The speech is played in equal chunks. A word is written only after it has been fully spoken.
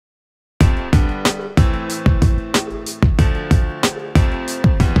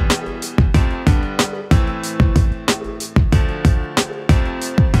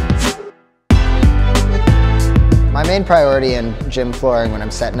main priority in gym flooring when I'm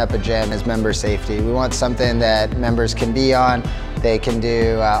setting up a gym is member safety. We want something that members can be on. They can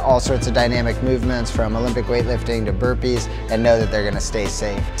do all sorts of dynamic movements from Olympic weightlifting to burpees and know that they're going to stay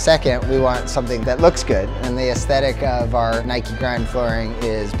safe. Second, we want something that looks good, and the aesthetic of our Nike Grind flooring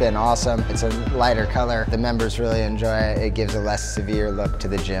has been awesome. It's a lighter color. The members really enjoy it. It gives a less severe look to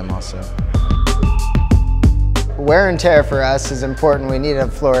the gym also. Wear and tear for us is important. We need a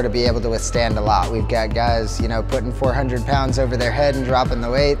floor to be able to withstand a lot. We've got guys, putting 400 pounds over their head and dropping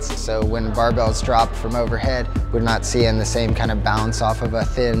the weights. So when barbells drop from overhead, we're not seeing the same kind of bounce off of a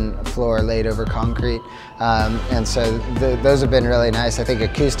thin floor laid over concrete. And so those have been really nice. I think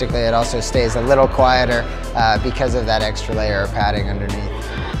acoustically it also stays a little quieter because of that extra layer of padding underneath.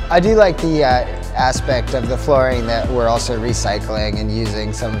 I do like the aspect of the flooring that we're also recycling and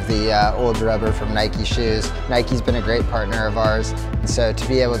using some of the old rubber from Nike shoes. Nike's been a great partner of ours, and so to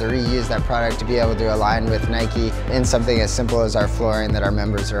be able to reuse that product, to be able to align with Nike in something as simple as our flooring that our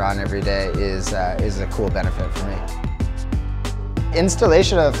members are on every day is a cool benefit for me.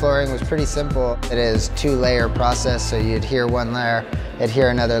 Installation of the flooring was pretty simple. It is a 2-layer process, so you adhere one layer, adhere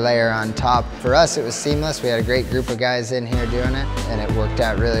another layer on top. For us, it was seamless. We had a great group of guys in here doing it, and it worked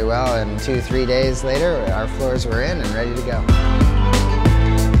out really well. And 2-3 days later, our floors were in and ready to go.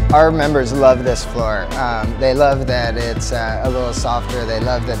 Our members love this floor. They love that it's a little softer. They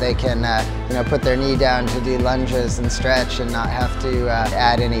love that they can put their knee down to do lunges and stretch and not have to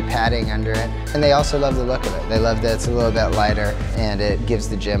add any padding under it. And they also love the look of it. They love that it's a little bit lighter and it gives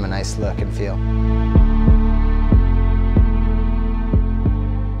the gym a nice look and feel.